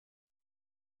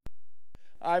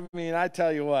I mean, I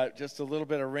tell you what, just a little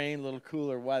bit of rain, a little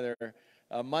cooler weather.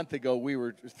 A month ago,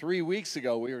 3 weeks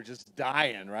ago, we were just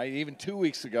dying, right? Even 2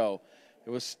 weeks ago. It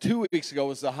was 2 weeks ago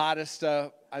was the hottest I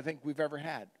think we've ever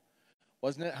had.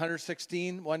 Wasn't it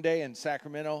 116 one day in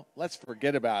Sacramento? Let's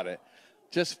forget about it.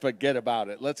 Just forget about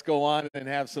it. Let's go on and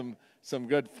have some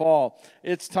good fall.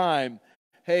 It's time.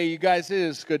 Hey, you guys, it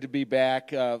is good to be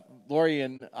back. Lori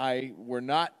and I were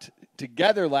not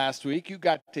together last week. You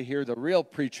got to hear the real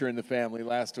preacher in the family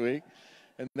last week,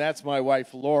 and that's my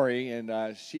wife, Lori, and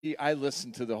I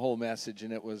listened to the whole message,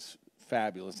 and it was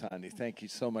fabulous, honey. Thank you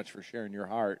so much for sharing your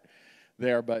heart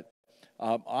there. But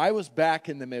I was back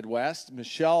in the Midwest.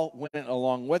 Michelle went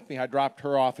along with me. I dropped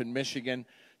her off in Michigan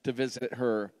to visit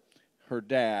her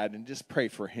dad and just pray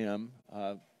for him.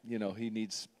 He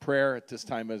needs prayer at this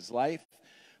time of his life,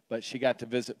 but she got to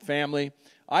visit family.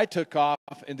 I took off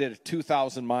and did a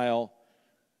 2,000-mile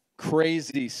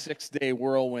crazy 6-day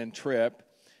whirlwind trip,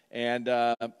 and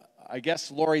I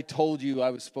guess Lori told you I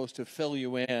was supposed to fill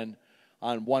you in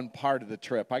on one part of the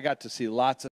trip. I got to see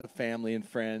lots of family and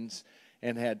friends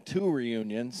and had 2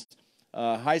 reunions.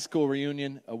 High school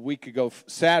reunion a week ago,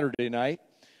 Saturday night,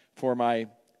 for my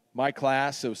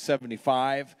class. It was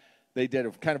 75. They did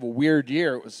a kind of a weird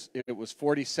year. It was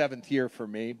 47th year for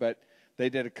me, but they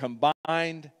did a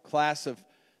combined class of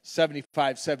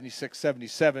 75, 76,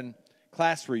 77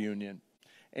 class reunion.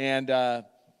 And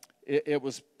it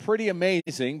was pretty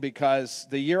amazing because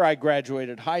the year I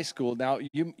graduated high school, now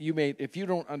if you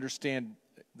don't understand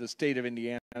the state of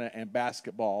Indiana and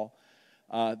basketball,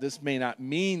 this may not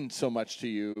mean so much to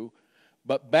you,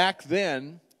 but back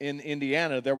then in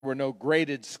Indiana, there were no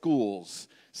graded schools.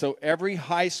 So every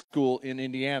high school in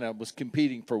Indiana was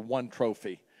competing for one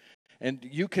trophy. And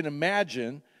you can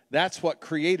imagine that's what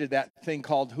created that thing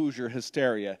called Hoosier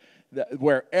hysteria,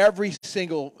 where every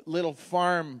single little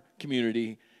farm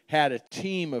community had a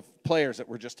team of players that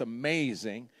were just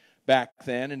amazing back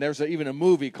then. And there's even a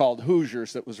movie called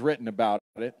Hoosiers that was written about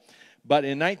it. But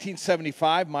in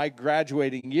 1975, my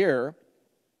graduating year,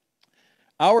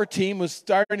 our team was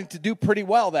starting to do pretty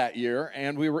well that year,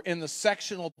 and we were in the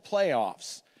sectional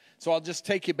playoffs. So I'll just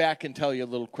take you back and tell you a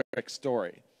little quick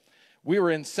story. We were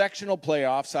in sectional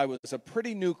playoffs. I was a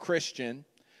pretty new Christian,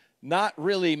 not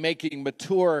really making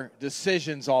mature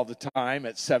decisions all the time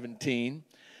at 17.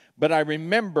 But I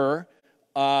remember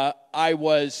I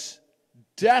was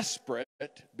desperate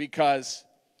because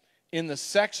in the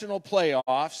sectional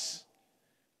playoffs,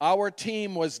 our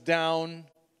team was down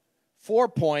 4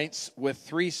 points with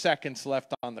 3 seconds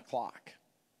left on the clock.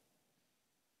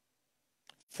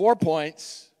 4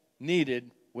 points needed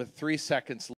with 3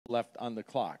 seconds left on the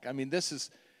clock. I mean, this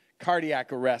is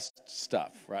cardiac arrest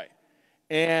stuff, right?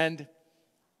 And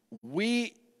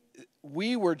we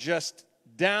were just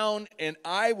down, and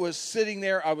I was sitting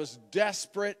there. I was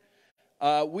desperate.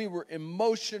 We were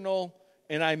emotional,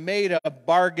 and I made a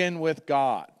bargain with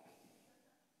God.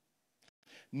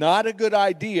 Not a good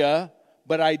idea,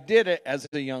 but I did it as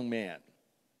a young man.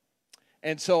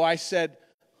 And so I said,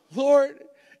 Lord,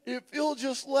 if you'll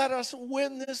just let us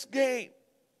win this game,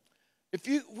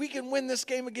 we can win this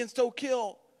game against Oak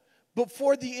Hill,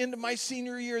 before the end of my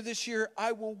senior year this year,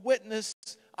 I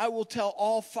will tell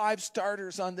all 5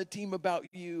 starters on the team about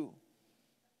you.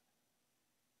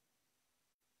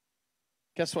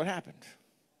 Guess what happened?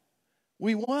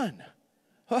 We won.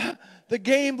 The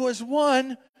game was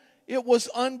won. It was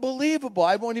unbelievable.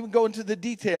 I won't even go into the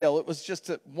detail. It was just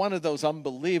one of those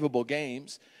unbelievable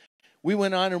games. We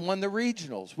went on and won the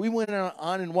regionals. We went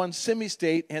on and won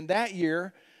semi-state, and that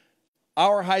year,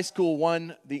 our high school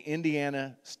won the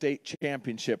Indiana State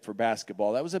Championship for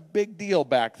basketball. That was a big deal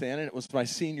back then, and it was my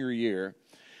senior year.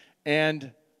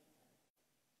 And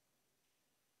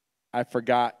I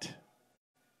forgot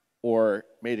or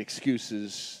made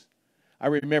excuses. I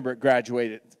remember at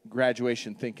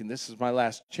graduation thinking, this is my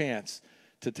last chance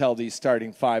to tell these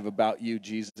starting 5 about you,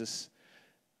 Jesus.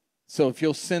 So if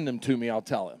you'll send them to me, I'll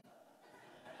tell them.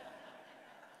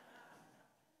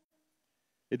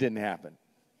 It didn't happen.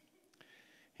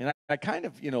 And I kind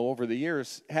of, over the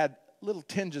years had little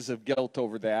tinges of guilt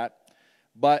over that,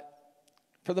 but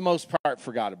for the most part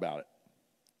forgot about it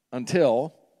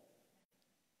until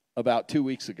about 2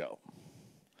 weeks ago.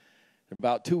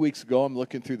 About 2 weeks ago, I'm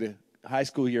looking through the high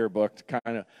school yearbook to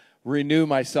kind of renew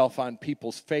myself on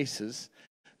people's faces.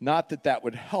 Not that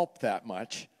would help that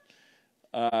much.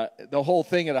 The whole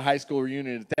thing at a high school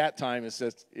reunion at that time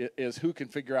is who can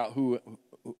figure out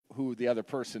who the other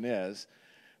person is.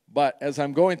 But as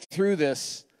I'm going through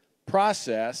this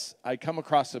process, I come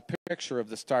across a picture of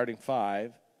the starting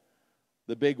 5,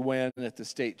 the big win at the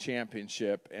state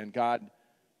championship, and God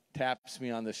taps me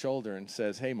on the shoulder and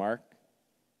says, hey, Mark,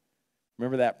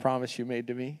 Remember that promise you made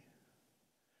to me?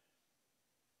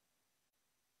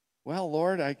 Well,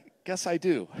 Lord, I guess I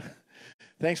do.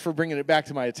 Thanks for bringing it back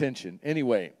to my attention.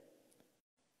 Anyway,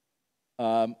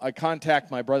 I contact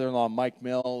my brother-in-law, Mike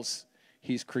Mills.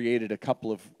 He's created a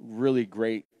couple of really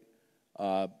great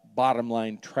bottom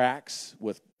line tracks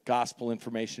with gospel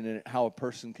information in it, how a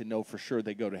person can know for sure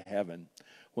they go to heaven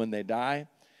when they die.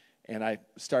 And I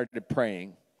started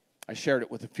praying. I shared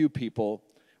it with a few people.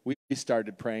 We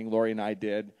started praying, Lori and I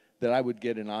did, that I would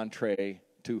get an entree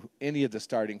to any of the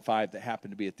starting 5 that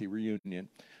happened to be at the reunion.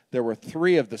 There were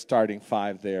 3 of the starting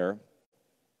 5 there.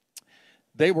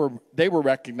 They were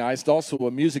recognized. Also,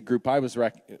 a music group I was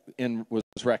in was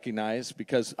recognized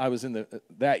because I was in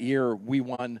that year. We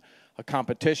won a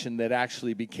competition that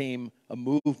actually became a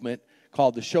movement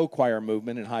called the show choir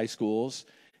movement in high schools,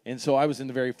 and so I was in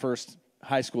the very first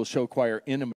high school show choir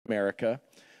in America,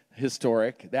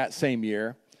 historic, that same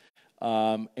year,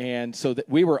 and so that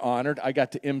we were honored. I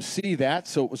got to MC that,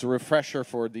 so it was a refresher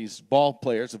for these ball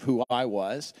players of who I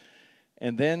was,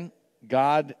 and then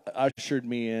God ushered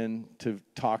me in to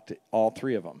talk to all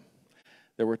 3 of them.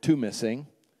 There were 2 missing.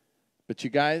 But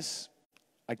you guys,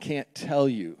 I can't tell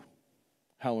you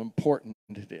how important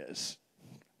it is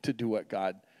to do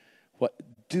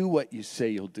what you say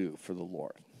you'll do for the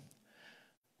Lord.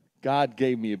 God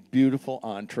gave me a beautiful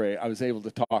entree. I was able to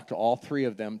talk to all 3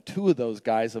 of them. 2 of those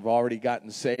guys have already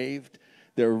gotten saved.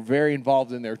 They're very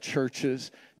involved in their churches.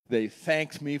 They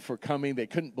thanked me for coming. They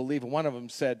couldn't believe it. One of them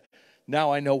said,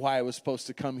 now I know why I was supposed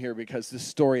to come here because this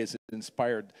story has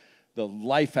inspired the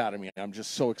life out of me. I'm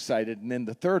just so excited. And then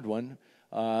the third one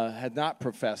had not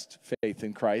professed faith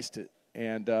in Christ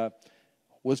and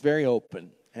was very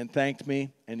open and thanked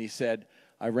me. And he said,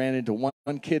 I ran into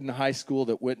one kid in high school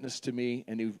that witnessed to me,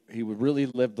 and he would really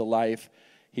live the life.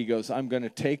 He goes, I'm going to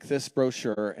take this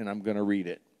brochure, and I'm going to read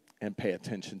it and pay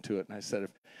attention to it. And I said,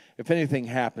 if anything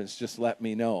happens, just let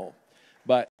me know.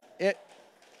 But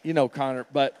Connor,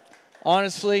 but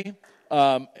honestly,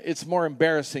 it's more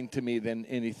embarrassing to me than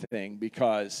anything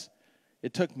because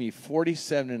it took me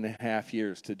 47 and a half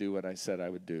years to do what I said I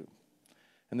would do.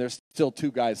 And there's still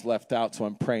 2 guys left out, so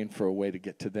I'm praying for a way to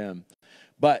get to them.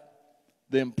 But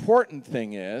the important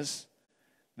thing is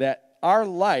that our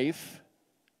life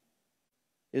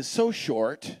is so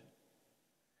short,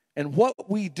 and what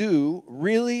we do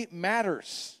really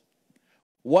matters.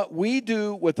 What we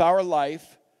do with our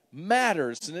life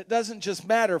matters, and it doesn't just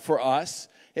matter for us.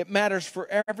 It matters for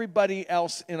everybody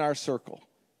else in our circle,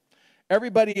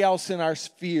 everybody else in our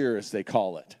sphere, as they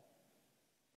call it.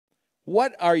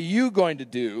 What are you going to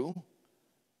do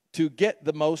to get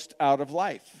the most out of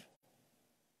life?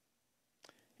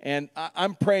 And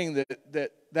I'm praying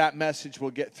that message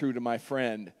will get through to my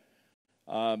friend,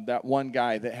 that one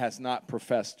guy that has not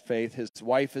professed faith. His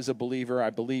wife is a believer. I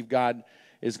believe God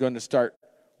is going to start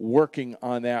working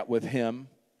on that with him.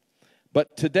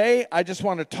 But today, I just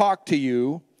want to talk to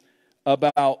you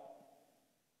about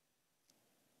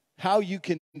how you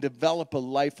can develop a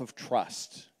life of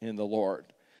trust in the Lord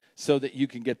so that you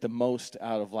can get the most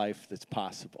out of life that's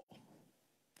possible.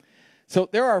 So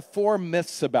there are 4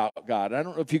 myths about God. I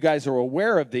don't know if you guys are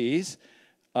aware of these.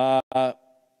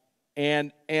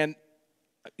 And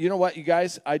you know what, you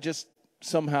guys? I just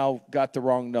somehow got the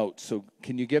wrong notes. So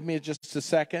can you give me just a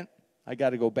second? I got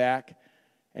to go back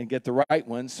and get the right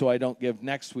one so I don't give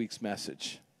next week's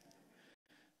message.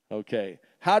 Okay.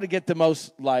 How to get the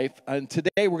most life. And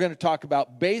today we're going to talk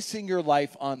about basing your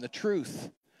life on the truth.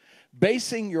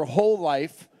 Basing your whole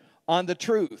life on the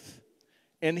truth.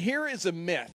 And here is a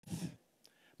myth.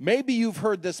 Maybe you've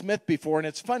heard this myth before, and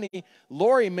it's funny,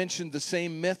 Lori mentioned the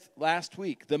same myth last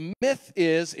week. The myth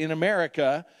is, in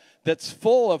America, that's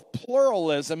full of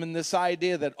pluralism and this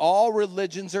idea that all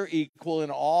religions are equal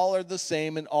and all are the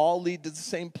same and all lead to the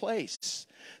same place.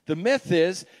 The myth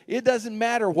is, it doesn't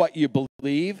matter what you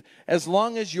believe as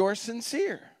long as you're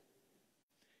sincere.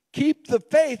 Keep the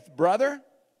faith, brother.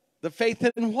 The faith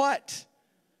in what?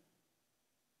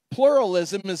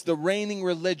 Pluralism is the reigning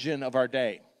religion of our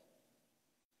day,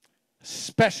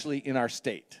 especially in our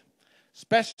state,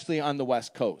 especially on the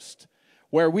West Coast,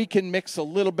 where we can mix a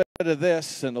little bit of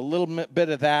this and a little bit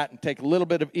of that and take a little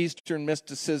bit of Eastern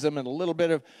mysticism and a little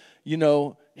bit of,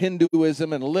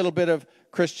 Hinduism and a little bit of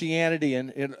Christianity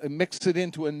and mix it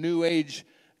into a New Age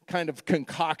kind of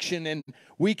concoction, and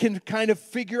we can kind of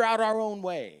figure out our own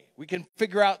way. We can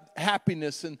figure out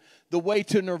happiness and the way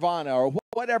to nirvana or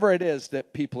whatever it is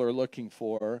that people are looking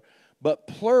for. But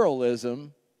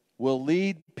pluralism will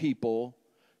lead people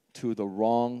to the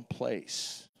wrong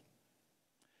place.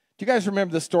 Do you guys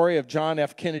remember the story of John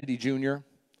F. Kennedy Jr.?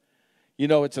 You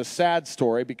know, it's a sad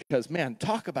story because, man,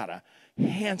 talk about a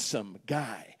handsome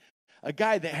guy. A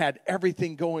guy that had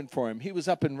everything going for him. He was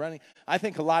up and running. I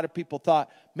think a lot of people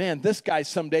thought, man, this guy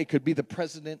someday could be the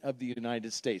president of the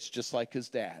United States, just like his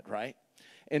dad, right?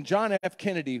 And John F.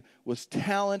 Kennedy was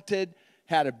talented,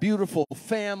 had a beautiful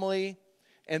family,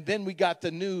 and then we got the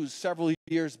news several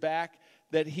years back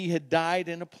that he had died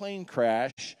in a plane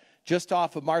crash just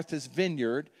off of Martha's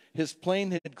Vineyard. His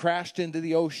plane had crashed into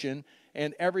the ocean,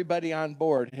 and everybody on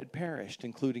board had perished,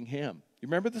 including him. You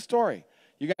remember the story?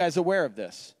 You guys aware of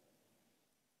this?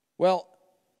 Well,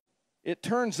 it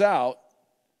turns out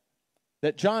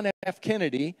that John F.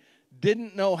 Kennedy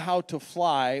didn't know how to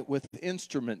fly with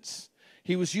instruments.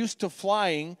 He was used to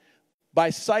flying by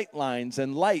sight lines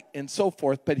and light and so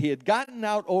forth, but he had gotten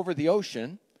out over the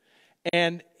ocean,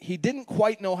 and he didn't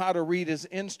quite know how to read his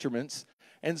instruments.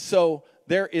 And so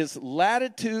there is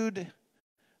latitude.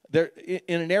 There,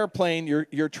 in an airplane,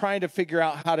 you're trying to figure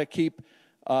out how to keep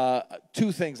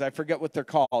two things. I forget what they're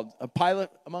called. A pilot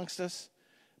amongst us?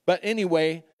 But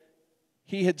anyway,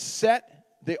 he had set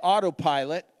the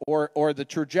autopilot or the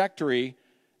trajectory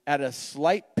at a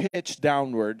slight pitch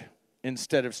downward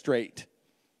instead of straight.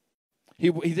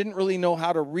 He didn't really know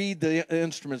how to read the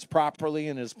instruments properly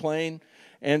in his plane.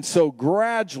 And so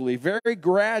gradually, very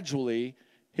gradually,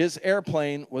 his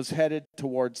airplane was headed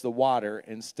towards the water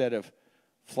instead of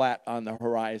flat on the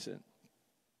horizon.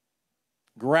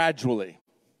 Gradually.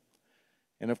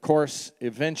 And of course,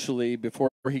 eventually, before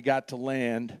he got to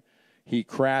land, he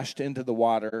crashed into the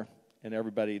water and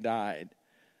everybody died.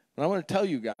 And I want to tell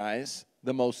you guys,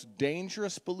 the most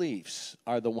dangerous beliefs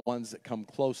are the ones that come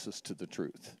closest to the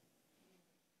truth.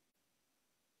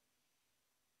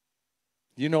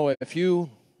 You know, if you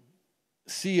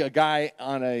see a guy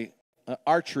on an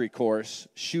archery course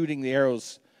shooting the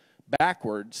arrows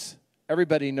backwards,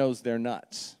 everybody knows they're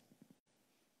nuts.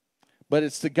 But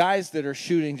it's the guys that are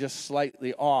shooting just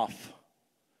slightly off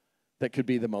that could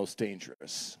be the most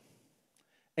dangerous.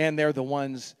 And they're the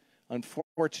ones,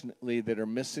 unfortunately, that are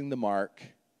missing the mark,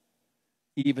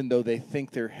 even though they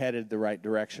think they're headed the right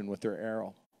direction with their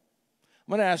arrow.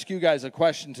 I'm going to ask you guys a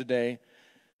question today.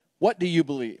 What do you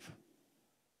believe?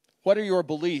 What are your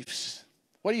beliefs?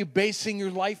 What are you basing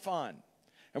your life on?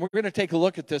 And we're going to take a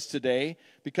look at this today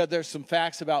because there's some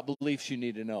facts about beliefs you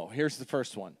need to know. Here's the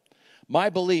first one. My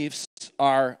beliefs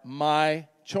are my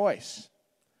choice.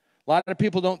 A lot of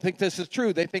people don't think this is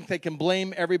true. They think they can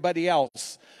blame everybody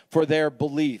else for their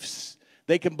beliefs.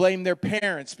 They can blame their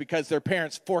parents because their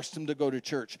parents forced them to go to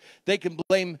church. They can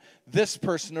blame this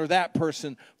person or that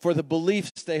person for the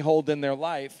beliefs they hold in their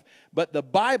life. But the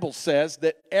Bible says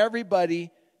that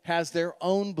everybody has their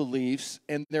own beliefs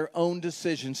and their own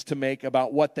decisions to make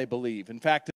about what they believe. In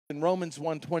fact, in Romans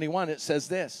 1:21, it says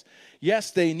this. Yes,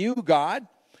 they knew God,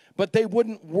 but they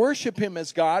wouldn't worship him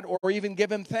as God or even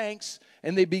give him thanks.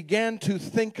 And they began to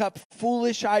think up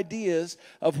foolish ideas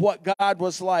of what God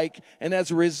was like. And as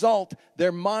a result,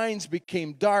 their minds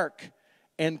became dark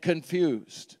and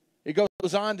confused. It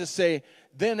goes on to say,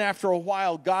 then after a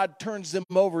while, God turns them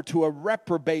over to a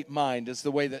reprobate mind, is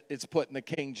the way that it's put in the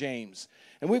King James.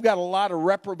 And we've got a lot of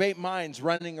reprobate minds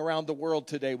running around the world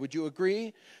today. Would you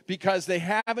agree? Because they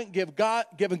haven't given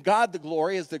God the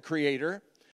glory as the creator.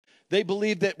 They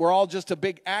believe that we're all just a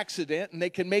big accident and they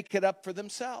can make it up for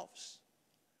themselves.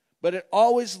 But it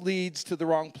always leads to the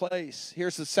wrong place.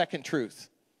 Here's the second truth.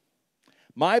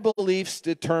 My beliefs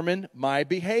determine my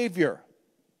behavior.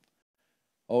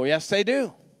 Oh, yes, they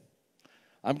do.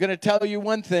 I'm going to tell you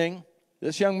one thing.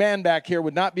 This young man back here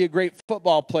would not be a great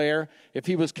football player if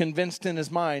he was convinced in his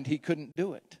mind he couldn't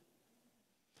do it.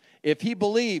 If he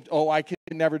believed, oh, I could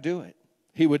never do it,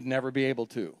 he would never be able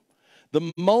to.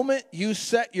 The moment you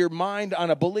set your mind on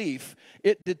a belief,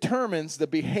 it determines the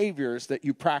behaviors that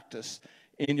you practice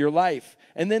in your life.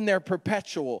 And then they're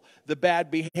perpetual. The bad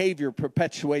behavior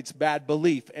perpetuates bad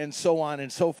belief, and so on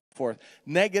and so forth.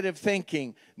 Negative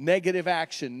thinking, negative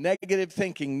action, negative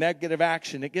thinking, negative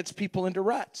action. It gets people into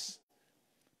ruts.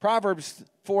 Proverbs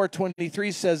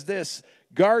 4:23 says this,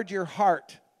 guard your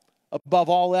heart above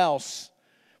all else,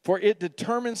 for it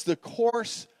determines the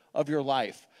course of your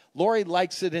life. Lori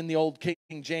likes it in the old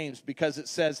King James because it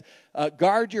says,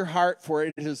 guard your heart, for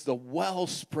it is the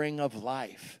wellspring of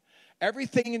life.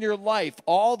 Everything in your life,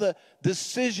 all the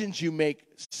decisions you make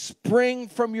spring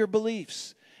from your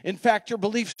beliefs. In fact, your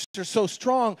beliefs are so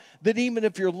strong that even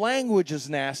if your language is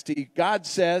nasty, God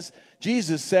says,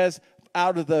 Jesus says,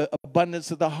 out of the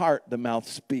abundance of the heart, the mouth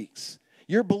speaks.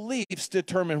 Your beliefs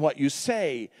determine what you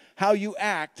say, how you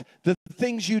act, the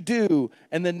things you do,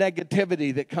 and the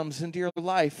negativity that comes into your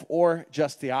life, or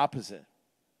just the opposite.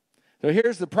 So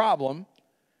here's the problem.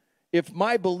 if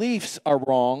my beliefs are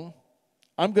wrong,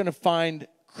 I'm going to find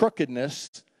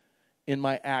crookedness in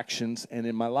my actions and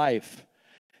in my life.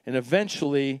 And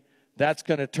eventually, that's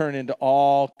going to turn into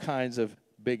all kinds of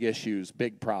big issues,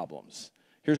 big problems.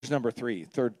 Here's number three,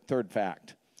 third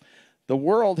fact. The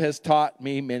world has taught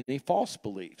me many false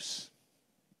beliefs.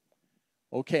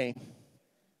 Okay.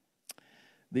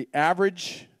 The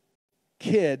average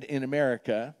kid in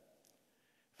America,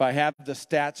 if I have the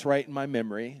stats right in my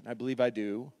memory, I believe I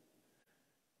do,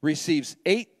 receives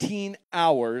 18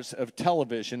 hours of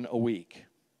television a week.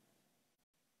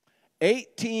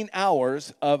 18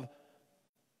 hours of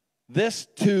this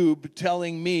tube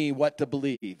telling me what to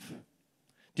believe.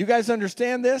 Do you guys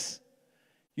understand this?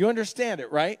 You understand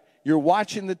it, right? You're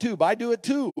watching the tube. I do it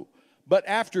too. But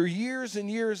after years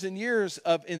and years and years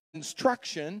of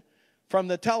instruction from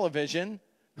the television,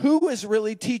 who is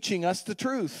really teaching us the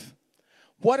truth?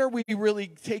 What are we really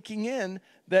taking in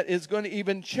that is going to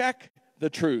even check the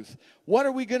truth? What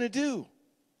are we going to do?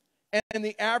 And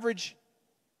the average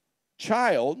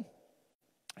child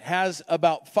has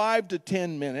about 5 to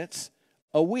 10 minutes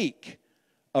a week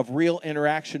of real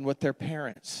interaction with their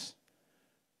parents.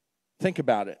 Think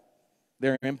about it.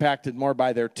 They're impacted more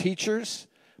by their teachers,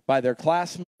 by their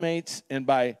classmates, and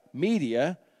by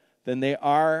media than they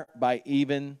are by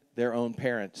even their own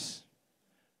parents.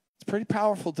 It's pretty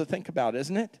powerful to think about,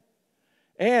 isn't it?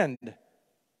 And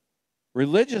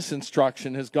religious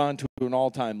instruction has gone to an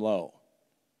all-time low.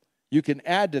 You can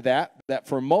add to that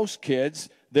for most kids,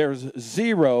 there's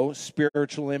zero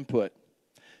spiritual input.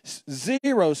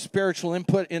 Zero spiritual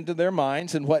input into their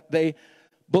minds and what they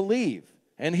believe.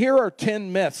 And here are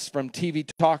 10 myths from TV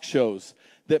talk shows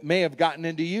that may have gotten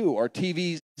into you, or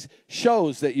TV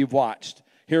shows that you've watched.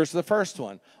 Here's the first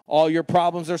one. All your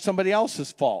problems are somebody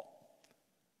else's fault.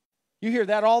 You hear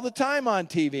that all the time on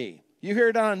TV. You hear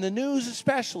it on the news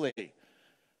especially.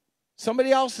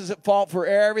 Somebody else is at fault for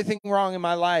everything wrong in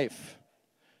my life.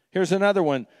 Here's another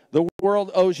one. The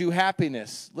world owes you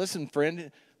happiness. Listen,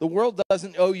 friend, the world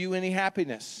doesn't owe you any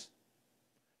happiness.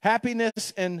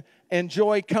 Happiness and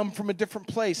joy come from a different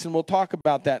place, and we'll talk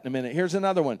about that in a minute. Here's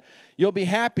another one. You'll be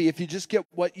happy if you just get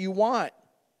what you want.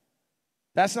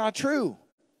 That's not true,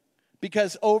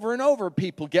 because over and over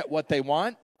people get what they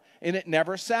want, and it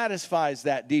never satisfies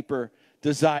that deeper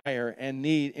desire and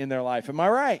need in their life. Am I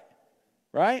right?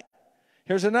 Right?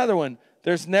 Here's another one.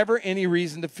 There's never any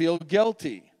reason to feel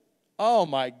guilty. Oh,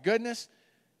 my goodness.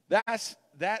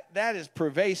 That is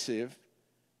pervasive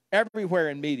everywhere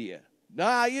in media.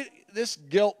 This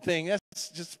guilt thing, that's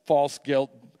just false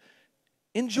guilt.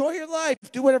 Enjoy your life.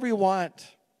 Do whatever you want.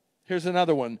 Here's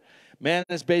another one. Man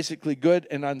is basically good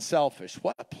and unselfish.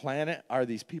 What planet are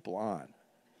these people on?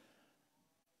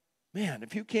 Man,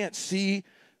 if you can't see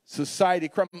society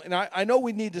crumbling, and I know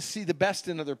we need to see the best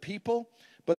in other people,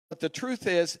 but the truth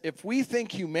is, if we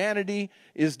think humanity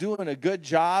is doing a good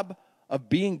job of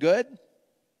being good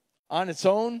on its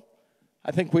own,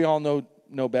 I think we all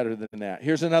know better than that.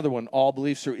 Here's another one. All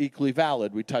beliefs are equally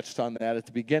valid. We touched on that at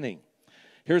the beginning.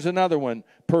 Here's another one.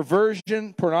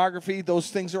 Perversion, pornography, those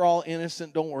things are all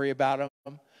innocent. Don't worry about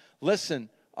them. Listen,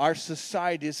 our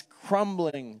society is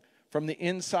crumbling from the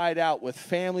inside out with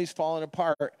families falling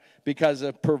apart because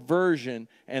of perversion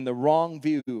and the wrong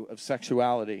view of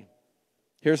sexuality.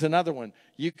 Here's another one.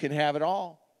 You can have it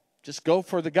all. Just go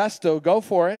for the gusto. Go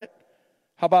for it.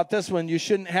 How about this one? You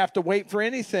shouldn't have to wait for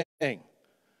anything.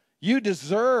 You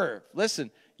deserve,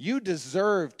 listen, you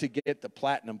deserve to get the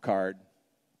platinum card.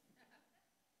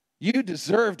 You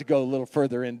deserve to go a little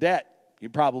further in debt. You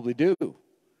probably do.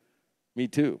 Me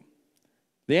too.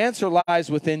 The answer lies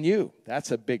within you.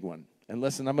 That's a big one. And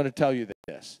listen, I'm going to tell you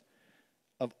this.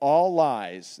 Of all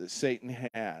lies that Satan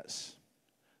has,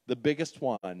 the biggest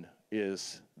one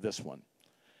is this one.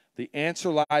 The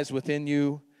answer lies within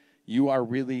you. You are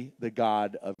really the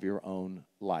God of your own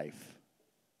life.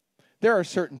 There are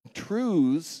certain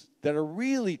truths that are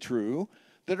really true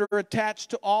that are attached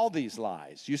to all these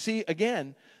lies. You see,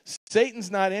 again, Satan's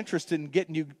not interested in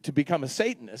getting you to become a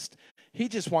Satanist. He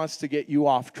just wants to get you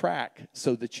off track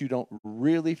so that you don't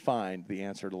really find the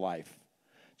answer to life.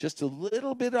 Just a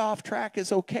little bit off track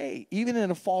is okay, even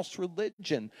in a false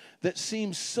religion that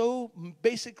seems so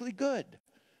basically good,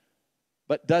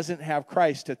 but doesn't have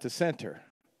Christ at the center,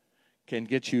 can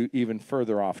get you even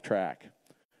further off track.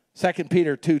 2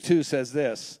 Peter 2:2 says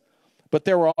this, but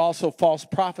there were also false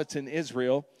prophets in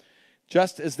Israel,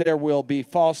 just as there will be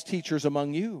false teachers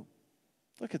among you.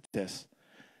 Look at this.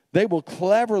 They will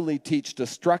cleverly teach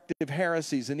destructive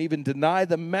heresies and even deny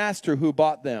the master who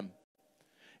bought them.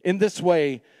 In this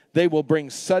way, they will bring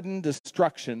sudden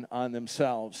destruction on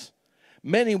themselves.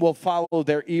 Many will follow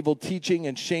their evil teaching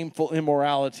and shameful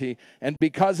immorality, and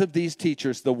because of these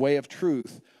teachers, the way of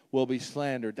truth will be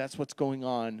slandered. That's what's going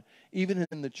on even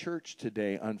in the church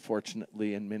today,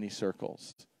 unfortunately, in many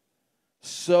circles.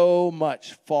 So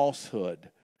much falsehood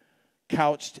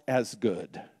couched as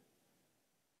good.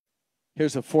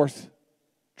 Here's a fourth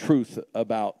truth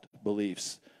about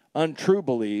beliefs. Untrue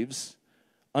beliefs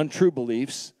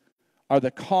are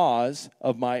the cause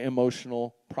of my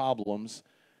emotional problems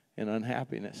and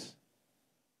unhappiness.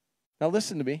 Now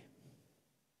listen to me.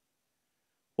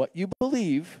 What you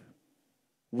believe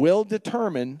will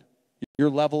determine your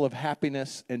level of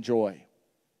happiness and joy.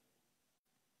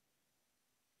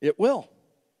 It will.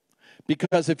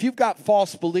 Because if you've got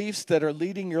false beliefs that are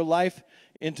leading your life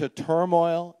into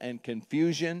turmoil and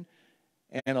confusion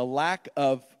and a lack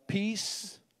of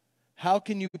peace, how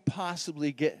can you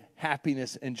possibly get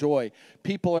happiness and joy?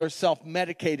 People are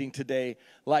self-medicating today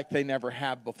like they never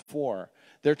have before.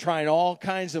 They're trying all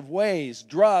kinds of ways,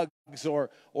 drugs or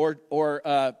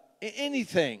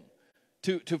anything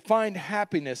to find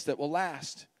happiness that will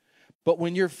last. But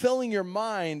when you're filling your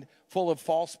mind full of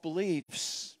false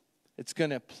beliefs, it's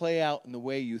going to play out in the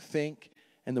way you think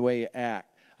and the way you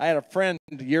act. I had a friend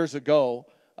years ago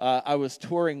I was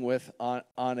touring with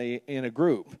in a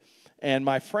group. And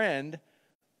my friend,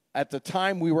 at the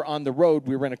time we were on the road,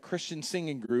 we were in a Christian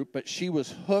singing group, but she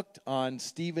was hooked on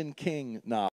Stephen King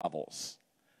novels.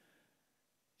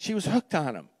 She was hooked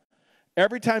on them.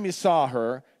 Every time you saw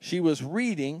her, she was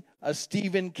reading a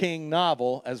Stephen King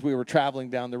novel as we were traveling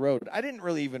down the road. I didn't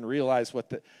really even realize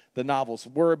what the novels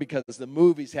were because the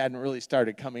movies hadn't really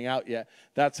started coming out yet.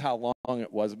 That's how long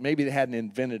it was. Maybe they hadn't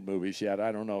invented movies yet.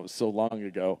 I don't know. It was so long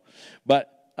ago. But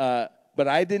I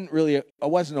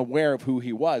wasn't aware of who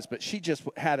he was. But she just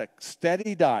had a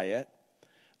steady diet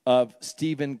of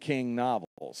Stephen King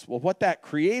novels. Well, what that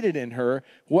created in her,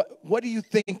 what do you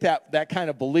think that kind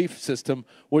of belief system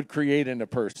would create in a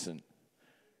person?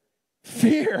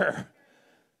 Fear.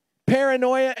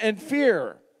 Paranoia and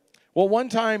fear. Well, one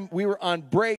time we were on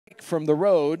break from the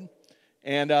road,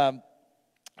 and I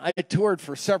had toured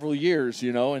for several years,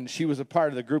 and she was a part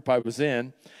of the group I was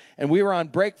in. And we were on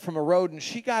break from a road, and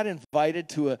she got invited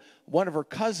to one of her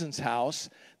cousin's house.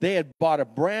 They had bought a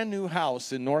brand new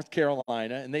house in North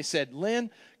Carolina, and they said, Lynn,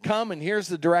 come, and here's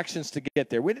the directions to get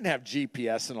there. We didn't have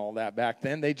GPS and all that back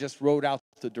then. They just wrote out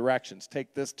the directions.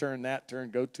 Take this turn, that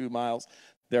turn, go 2 miles.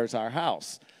 There's our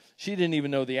house. She didn't even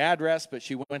know the address, but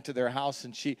she went to their house,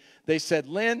 and they said,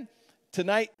 Lynn,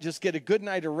 tonight, just get a good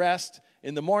night of rest.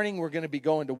 In the morning, we're going to be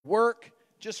going to work.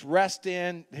 Just rest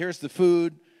in. Here's the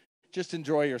food. Just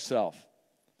enjoy yourself.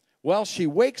 Well, she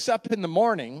wakes up in the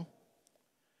morning.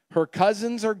 Her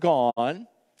cousins are gone,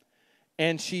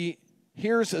 and she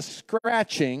hears a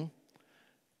scratching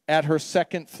at her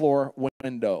second floor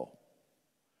window.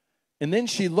 And then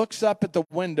she looks up at the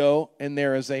window, and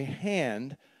there is a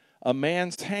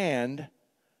man's hand,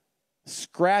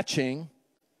 scratching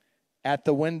at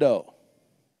the window.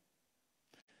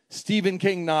 Stephen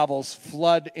King novels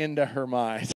flood into her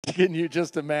mind. Can you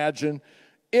just imagine?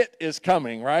 It is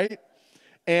coming, right?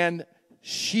 And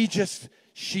she just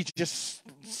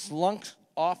slunk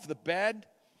off the bed,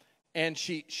 and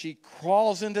she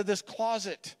crawls into this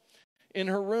closet in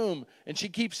her room, and she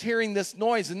keeps hearing this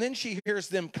noise, and then she hears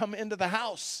them come into the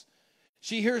house.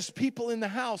 She hears people in the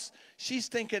house. She's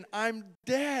thinking, I'm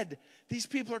dead. These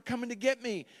people are coming to get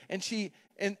me. And she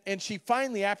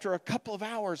finally, after a couple of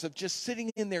hours of just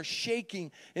sitting in there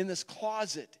shaking in this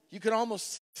closet, you can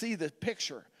almost see the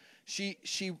picture. She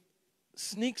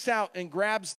sneaks out and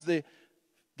grabs the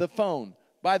phone.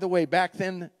 By the way, back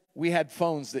then, we had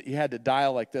phones that you had to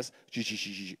dial like this.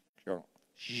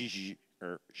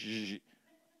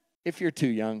 If you're too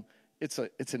young, it's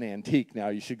an antique now.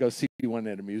 You should go see one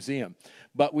at a museum.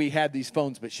 But we had these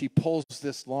phones, but she pulls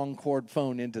this long cord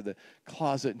phone into the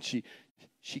closet, and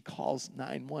she calls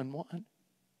 911.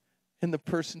 And the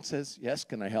person says, yes,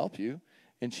 can I help you?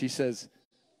 And she says,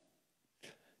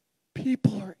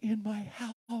 people are in my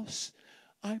house.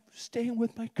 I'm staying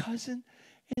with my cousin,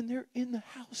 and they're in the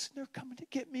house, and they're coming to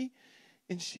get me.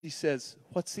 And she says,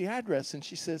 what's the address? And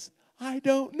she says, I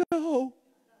don't know.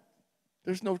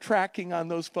 There's no tracking on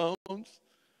those phones.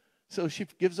 So she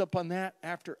gives up on that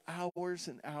after hours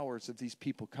and hours of these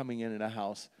people coming in and out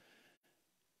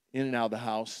of the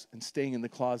house, and staying in the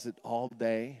closet all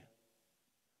day.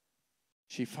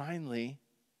 She finally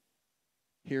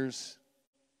hears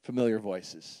familiar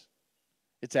voices.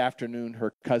 It's afternoon.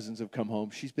 Her cousins have come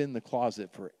home. She's been in the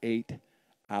closet for 8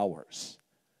 hours.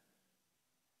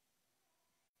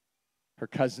 Her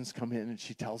cousins come in, and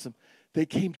she tells them, they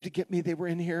came to get me. They were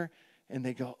in here. And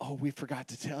they go, oh, we forgot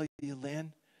to tell you,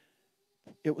 Lynn.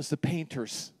 It was the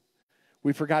painters.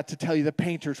 We forgot to tell you the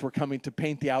painters were coming to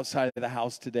paint the outside of the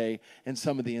house today and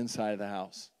some of the inside of the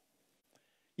house.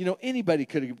 You know, anybody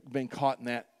could have been caught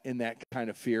in that kind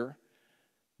of fear.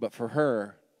 But for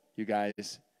her, you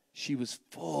guys, she was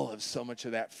full of so much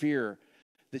of that fear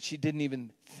that she didn't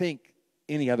even think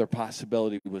any other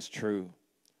possibility was true.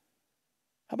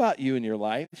 How about you in your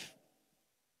life?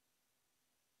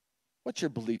 What's your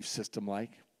belief system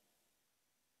like?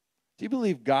 Do you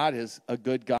believe God is a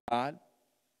good God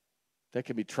that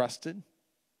can be trusted?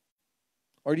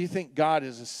 Or do you think God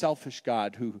is a selfish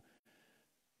God who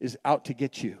is out to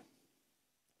get you?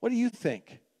 What do you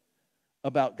think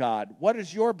about God? What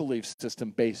is your belief system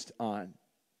based on?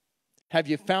 Have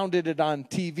you founded it on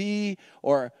TV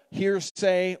or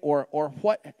hearsay or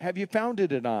what have you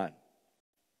founded it on?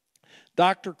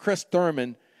 Dr. Chris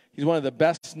Thurman, he's one of the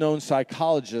best known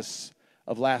psychologists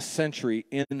of last century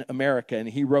in America, and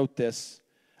he wrote this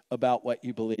about what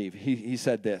you believe. He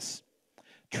said this: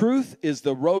 truth is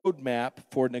the roadmap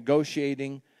for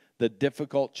negotiating the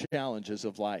difficult challenges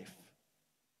of life.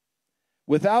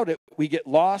 Without it, we get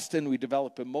lost and we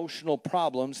develop emotional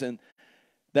problems and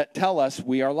that tell us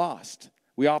we are lost.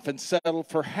 We often settle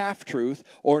for half-truth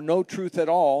or no truth at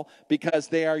all because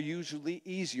they are usually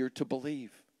easier to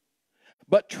believe.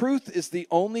 But truth is the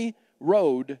only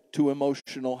road to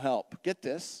emotional help. Get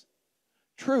this.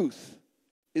 Truth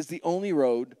is the only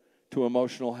road to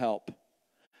emotional help.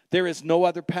 There is no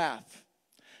other path.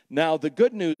 Now, the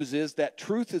good news is that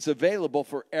truth is available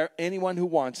for anyone who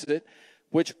wants it,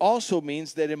 which also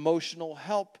means that emotional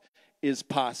help is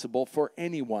possible for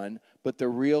anyone. But the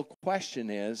real question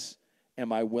is,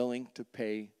 am I willing to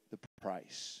pay the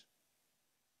price?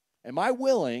 Am I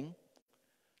willing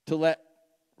to let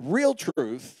real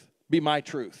truth be my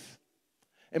truth?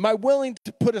 Am I willing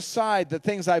to put aside the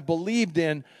things I believed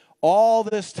in all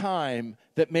this time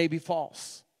that may be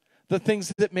false? The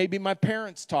things that maybe my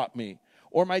parents taught me,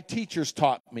 or my teachers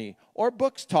taught me, or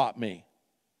books taught me.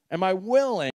 Am I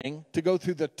willing to go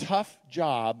through the tough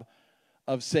job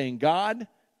of saying, God,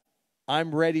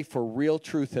 I'm ready for real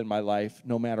truth in my life,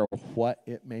 no matter what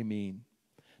it may mean,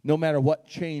 no matter what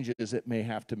changes it may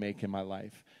have to make in my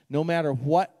life, no matter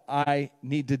what I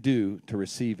need to do to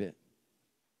receive it?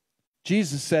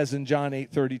 Jesus says in John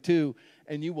 8:32,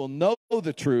 and you will know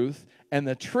the truth, and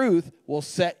the truth will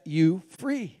set you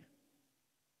free.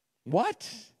 What?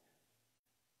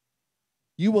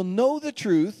 You will know the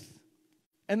truth,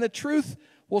 and the truth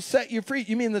will set you free.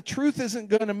 You mean the truth isn't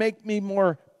going to make me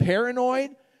more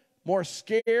paranoid, more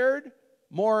scared,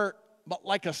 more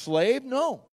like a slave?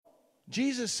 No.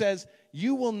 Jesus says,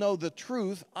 you will know the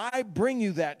truth. I bring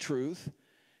you that truth,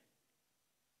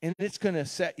 and it's going to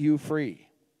set you free.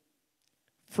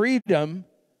 Freedom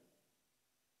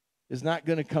is not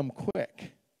going to come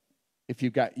quick if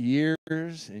you've got years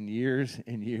and years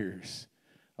and years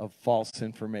of false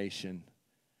information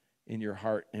in your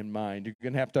heart and mind. You're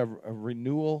going to have a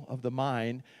renewal of the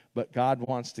mind, but God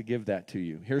wants to give that to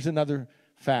you. Here's another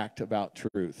fact about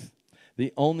truth.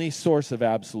 The only source of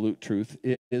absolute truth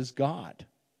is God.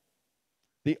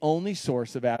 The only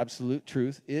source of absolute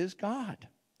truth is God.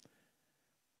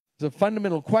 It's a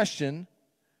fundamental question,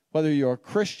 whether you're a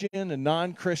Christian, a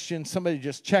non-Christian, somebody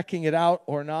just checking it out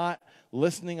or not,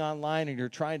 listening online and you're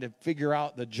trying to figure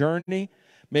out the journey.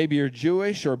 Maybe you're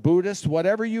Jewish or Buddhist,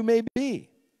 whatever you may be.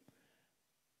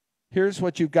 Here's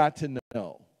what you've got to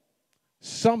know.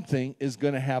 Something is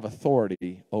going to have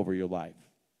authority over your life.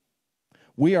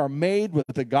 We are made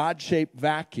with a God-shaped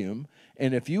vacuum,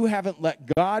 and if you haven't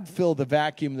let God fill the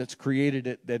vacuum that's created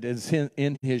it, that is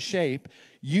in his shape,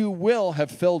 you will have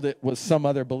filled it with some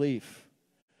other belief.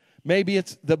 Maybe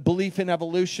it's the belief in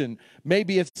evolution.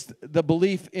 Maybe it's the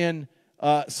belief in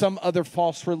some other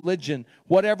false religion.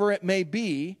 Whatever it may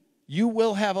be, you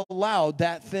will have allowed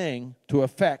that thing to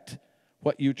affect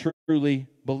what you truly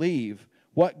believe.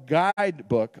 What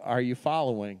guidebook are you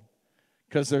following?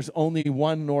 Because there's only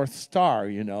one North Star,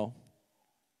 you know.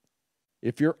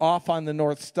 If you're off on the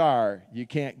North Star, you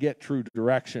can't get true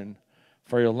direction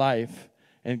for your life.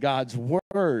 And God's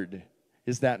Word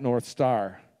is that North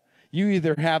Star. You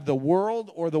either have the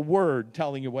world or the Word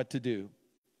telling you what to do.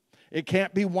 It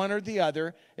can't be one or the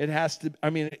other. It has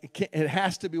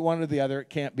to be one or the other. It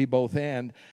can't be both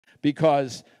and,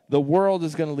 because the world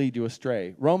is going to lead you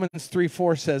astray. Romans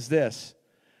 3:4 says this: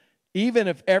 even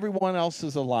if everyone else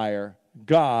is a liar,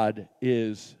 God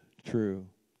is true.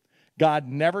 God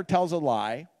never tells a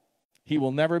lie. He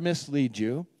will never mislead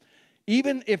you.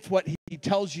 Even if what he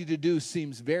tells you to do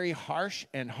seems very harsh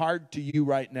and hard to you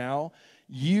right now,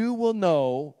 you will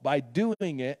know by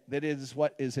doing it that it is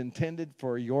what is intended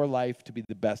for your life to be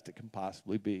the best it can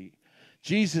possibly be.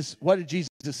 What did Jesus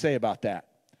say about that?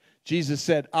 Jesus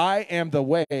said, I am the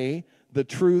way, the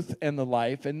truth, and the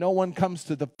life, and no one comes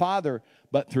to the Father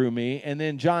but through me. And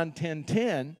then John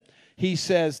 10:10, he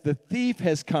says, the thief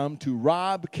has come to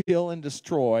rob, kill, and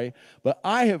destroy, but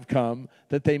I have come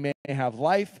that they may have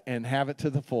life and have it to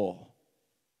the full.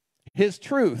 His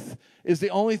truth is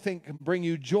the only thing that can bring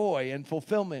you joy and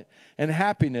fulfillment and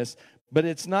happiness, but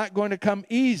it's not going to come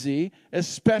easy,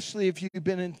 especially if you've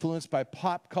been influenced by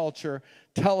pop culture,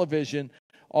 television,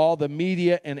 all the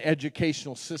media and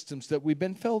educational systems that we've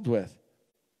been filled with.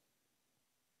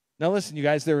 Now listen, you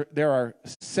guys, there are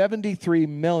 73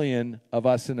 million of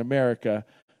us in America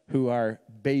who are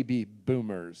baby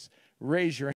boomers.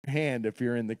 Raise your hand if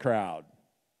you're in the crowd.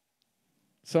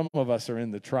 Some of us are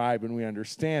in the tribe and we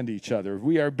understand each other.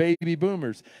 We are baby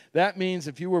boomers. That means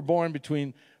if you were born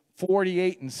between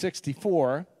 48 and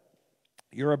 64,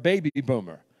 you're a baby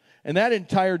boomer. And that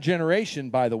entire generation,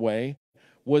 by the way,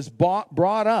 was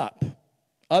brought up,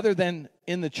 other than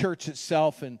in the church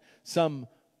itself and some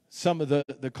of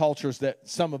the cultures that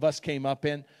some of us came up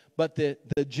in, but the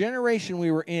generation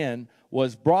we were in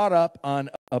was brought up on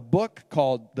a book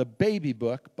called The Baby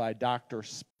Book by Dr.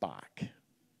 Spock.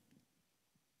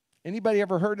 Anybody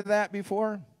ever heard of that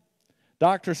before?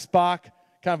 Dr. Spock,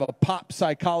 kind of a pop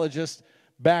psychologist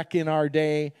back in our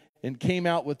day, and came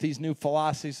out with these new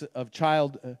philosophies of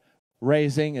child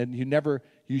raising, and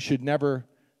you should never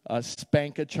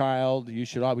spank a child. You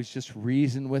should always just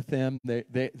reason with them.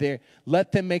 They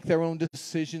let them make their own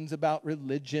decisions about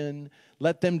religion.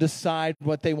 Let them decide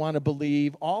what they want to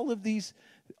believe. All of these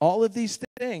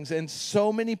things, and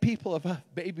so many people of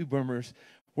baby boomers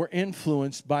were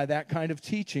influenced by that kind of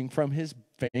teaching from his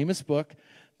famous book,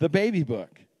 The Baby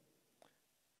Book.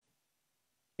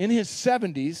 In his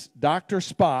 70s, Dr.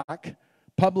 Spock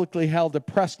publicly held a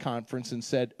press conference and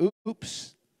said,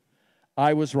 oops,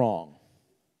 I was wrong.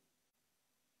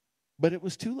 But it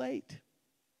was too late.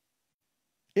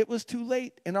 It was too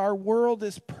late, and our world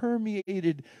is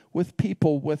permeated with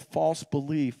people with false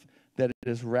belief that it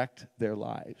has wrecked their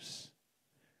lives.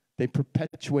 They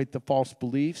perpetuate the false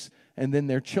beliefs, and then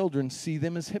their children see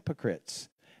them as hypocrites,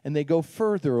 and they go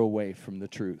further away from the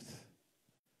truth.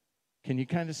 Can you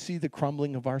kind of see the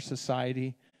crumbling of our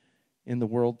society in the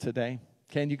world today?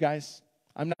 Can you guys?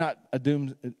 I'm not a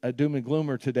doom and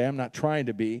gloomer today. I'm not trying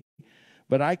to be,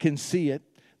 but I can see it.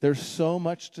 There's so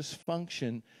much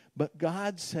dysfunction, but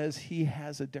God says he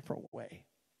has a different way.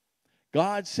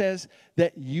 God says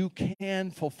that you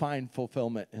can find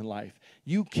fulfillment in life.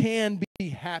 You can be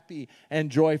happy and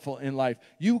joyful in life.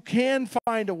 You can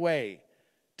find a way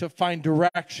to find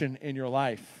direction in your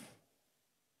life.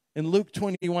 In Luke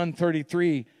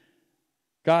 21:33,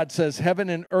 God says, heaven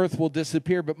and earth will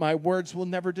disappear, but my words will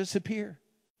never disappear.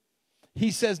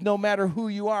 He says no matter who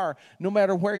you are, no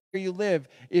matter where you live,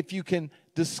 if you can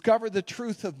discover the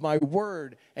truth of my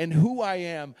word and who I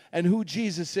am and who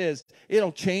Jesus is,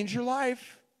 it'll change your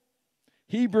life.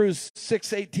 Hebrews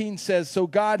 6:18 says, so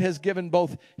God has given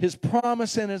both his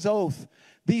promise and his oath.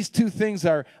 These two things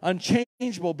are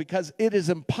unchangeable because it is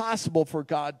impossible for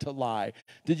God to lie.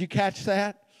 Did you catch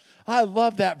that? I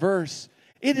love that verse.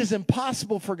 It is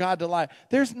impossible for God to lie.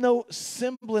 There's no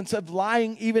semblance of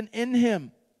lying even in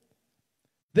him.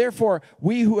 Therefore,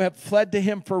 we who have fled to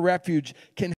him for refuge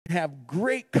can have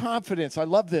great confidence. I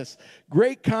love this.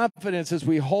 Great confidence as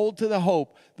we hold to the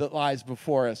hope that lies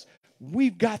before us.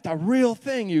 We've got the real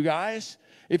thing, you guys.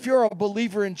 If you're a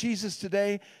believer in Jesus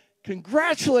today,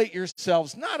 congratulate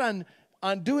yourselves, not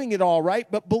on doing it all right,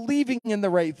 but believing in the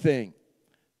right thing.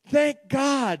 Thank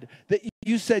God that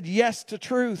you said yes to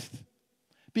truth,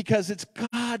 because it's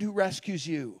God who rescues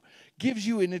you, gives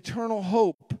you an eternal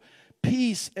hope,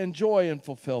 peace and joy and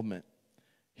fulfillment.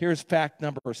 Here's fact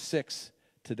number 6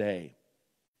 today.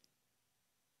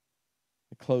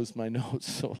 I closed my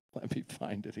notes, so let me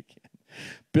find it again.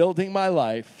 Building my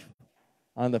life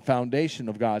on the foundation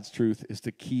of God's truth is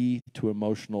the key to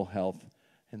emotional health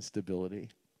and stability.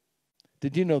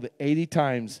 Did you know that 80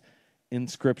 times in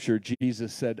Scripture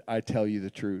Jesus said, I tell you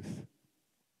the truth?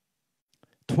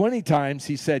 20 times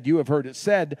he said, you have heard it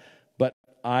said, but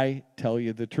I tell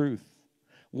you the truth.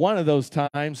 One of those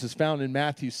times is found in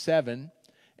Matthew 7,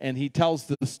 and he tells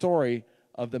the story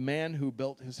of the man who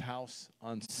built his house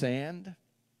on sand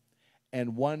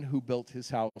and one who built his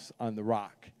house on the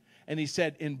rock. And he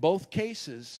said, in both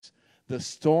cases, the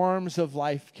storms of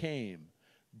life came.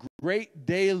 Great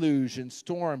deluge and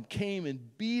storm came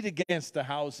and beat against the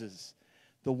houses.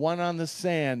 The one on the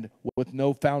sand with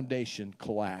no foundation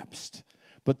collapsed,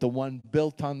 but the one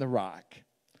built on the rock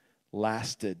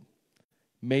lasted,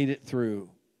 made it through.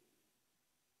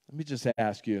 Let me just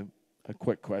ask you, a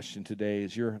quick question today.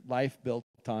 Is your life built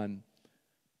on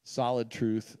solid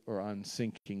truth or on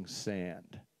sinking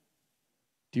sand?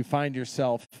 Do you find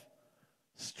yourself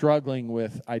struggling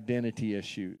with identity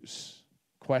issues,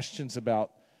 questions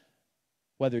about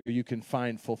whether you can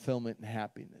find fulfillment and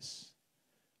happiness,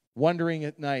 wondering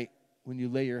at night when you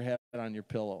lay your head on your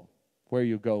pillow where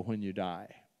you go when you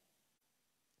die?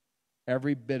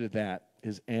 Every bit of that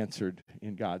is answered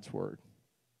in God's Word.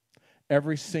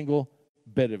 Every single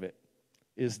bit of it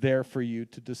is there for you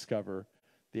to discover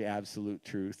the absolute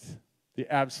truth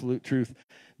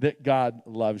that God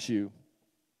loves you,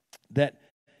 that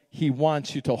He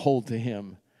wants you to hold to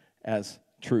Him as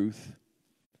truth.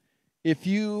 If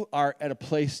you are at a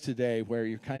place today where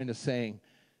you're kind of saying,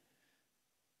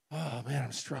 oh man,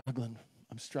 I'm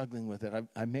struggling with it.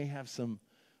 I may have some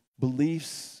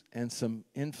beliefs and some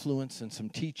influence and some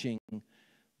teaching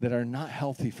that are not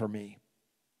healthy for me,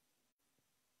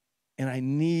 and I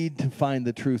need to find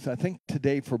the truth. I think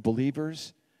today for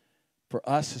believers, for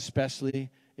us especially,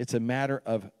 it's a matter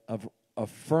of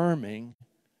affirming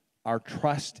our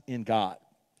trust in God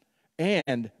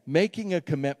and making a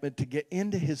commitment to get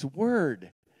into His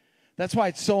Word. That's why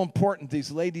it's so important,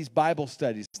 these ladies' Bible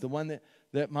studies, the one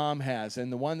that Mom has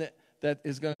and the one that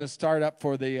is going to start up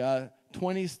for the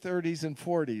 20s, 30s, and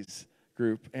 40s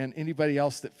group, and anybody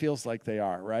else that feels like they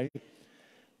are, right?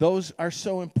 Those are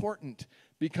so important,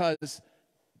 because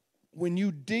when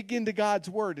you dig into God's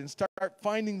Word and start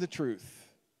finding the truth,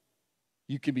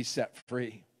 you can be set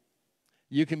free.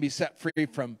 You can be set free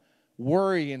from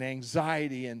worry and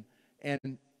anxiety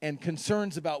and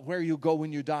concerns about where you go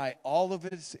when you die. All of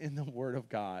it's in the Word of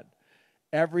God.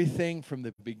 Everything from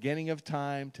the beginning of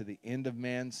time to the end of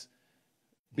man's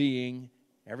being,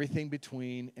 everything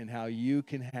between, and how you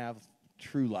can have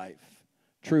true life,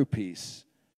 true peace,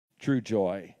 true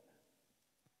joy.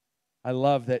 I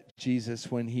love that Jesus,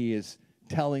 when He is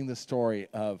telling the story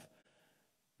of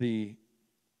the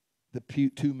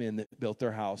two men that built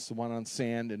their house, the one on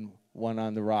sand and one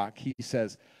on the rock, He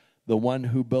says, the one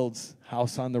who builds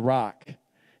house on the rock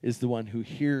is the one who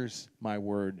hears my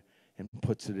word and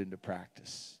puts it into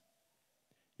practice.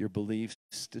 Your beliefs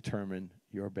determine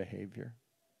your behavior.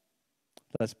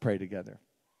 Let's pray together.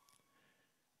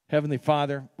 Heavenly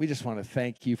Father, we just want to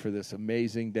thank You for this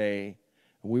amazing day.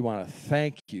 We want to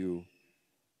thank You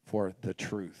for the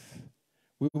truth.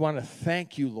 We want to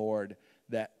thank You, Lord,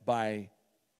 that by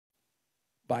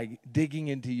digging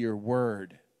into Your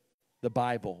Word, the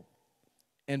Bible,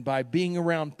 and by being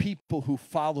around people who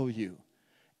follow You,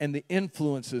 and the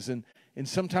influences, and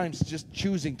sometimes just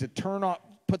choosing to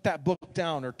put that book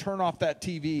down, or turn off that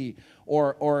TV,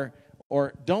 or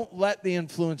don't let the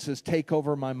influences take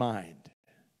over my mind,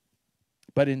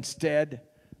 but instead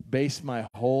base my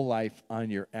whole life on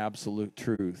Your absolute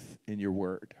truth in Your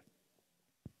Word.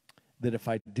 That if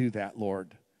I do that,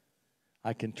 Lord,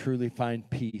 I can truly find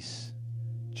peace,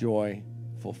 joy,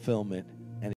 fulfillment,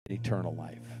 and eternal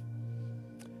life.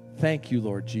 Thank You,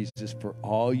 Lord Jesus, for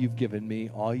all You've given me,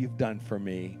 all You've done for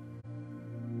me.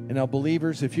 And now,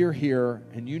 believers, if you're here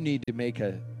and you need to make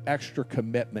an extra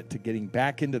commitment to getting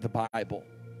back into the Bible,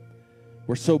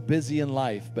 we're so busy in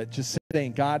life, but just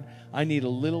saying, God, I need a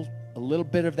little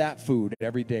bit of that food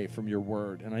every day from Your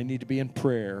Word, and I need to be in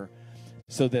prayer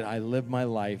so that I live my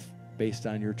life based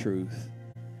on Your truth.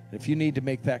 And if you need to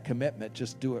make that commitment,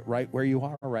 just do it right where you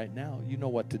are right now. You know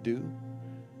what to do.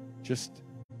 Just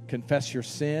confess your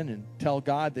sin and tell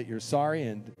God that you're sorry,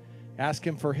 and ask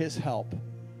Him for His help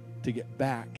to get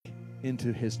back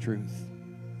into His truth.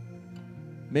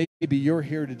 Maybe you're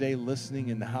here today listening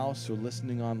in the house or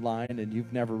listening online, and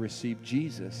you've never received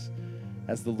Jesus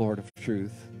as the Lord of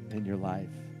truth in your life.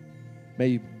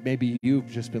 Maybe you've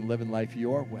just been living life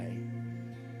your way,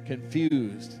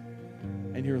 confused,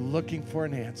 and you're looking for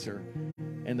an answer.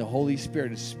 And the Holy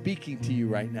Spirit is speaking to you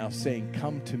right now, saying,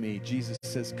 come to me. Jesus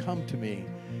says, come to me,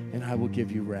 and I will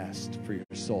give you rest for your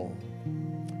soul.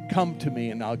 Come to me,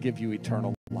 and I'll give you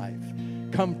eternal life.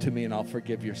 Come to me, and I'll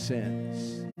forgive your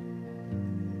sins.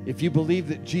 If you believe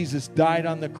that Jesus died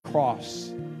on the cross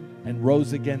and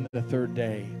rose again the third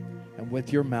day, and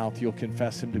with your mouth you'll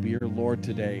confess Him to be your Lord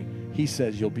today, He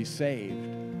says you'll be saved,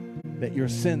 that your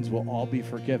sins will all be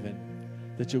forgiven,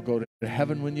 that you'll go to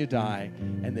heaven when you die,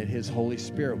 and that His Holy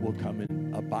Spirit will come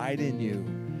and abide in you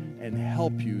and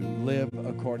help you live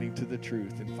according to the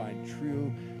truth and find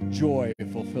true joy,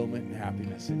 fulfillment, and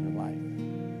happiness in your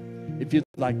life. If you'd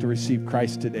like to receive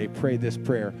Christ today, pray this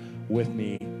prayer with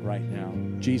me right now.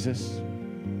 Jesus,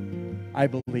 I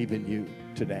believe in You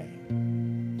today.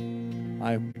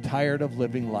 I'm tired of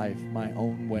living life my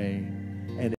own way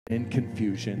and in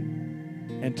confusion.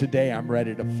 And today I'm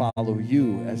ready to follow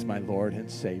you as my Lord and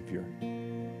Savior.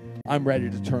 I'm ready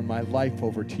to turn my life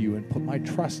over to you and put my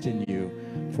trust in you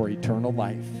for eternal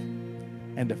life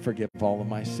and to forgive all of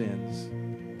my sins.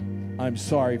 I'm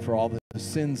sorry for all the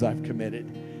sins I've committed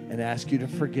and ask you to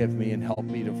forgive me and help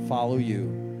me to follow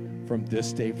you from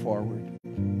this day forward.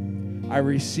 I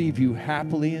receive you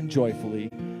happily and joyfully,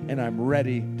 and I'm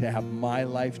ready to have my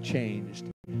life changed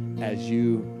as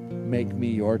you make me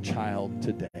your child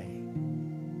today.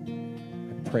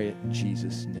 I pray it in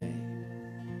Jesus' name.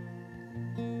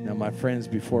 Now, my friends,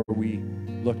 before we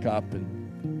look up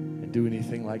and do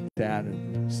anything like that,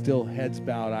 and still heads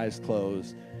bowed, eyes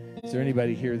closed, is there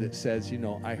anybody here that says, you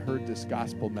know, I heard this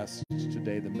gospel message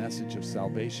today, the message of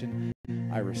salvation?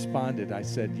 I responded. I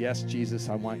said, yes, Jesus,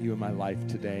 I want you in my life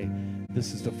today.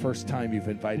 This is the first time you've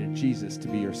invited Jesus to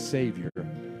be your Savior,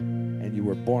 and you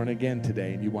were born again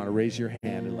today, and you want to raise your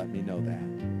hand and let me know that.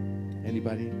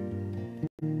 Anybody?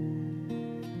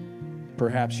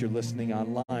 Perhaps you're listening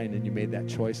online and you made that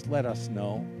choice. Let us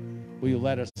know. Will you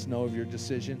let us know of your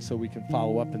decision so we can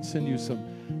follow up and send you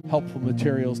some helpful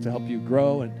materials to help you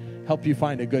grow and help you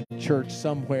find a good church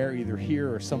somewhere, either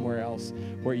here or somewhere else,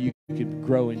 where you can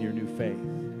grow in your new faith.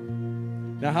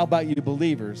 Now, how about you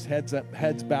believers? Heads up,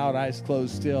 heads bowed, eyes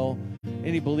closed still.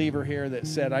 Any believer here that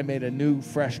said, I made a new,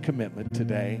 fresh commitment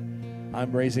today.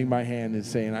 I'm raising my hand and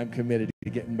saying, I'm committed to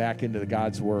getting back into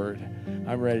God's Word.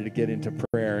 I'm ready to get into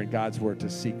prayer and God's Word to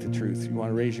seek the truth. You want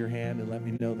to raise your hand and let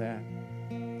me know that?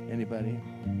 Anybody?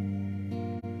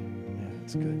 Yeah,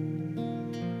 that's good.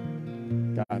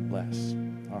 God bless.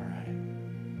 All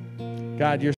right.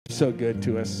 God, you're so good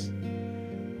to us.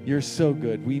 You're so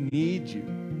good. We need you.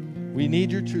 We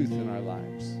need your truth in our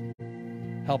lives.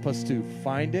 Help us to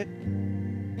find it,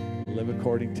 live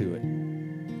according to it.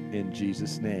 In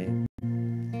Jesus' name,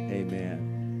 amen.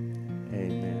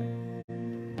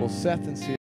 Amen. Well, Seth and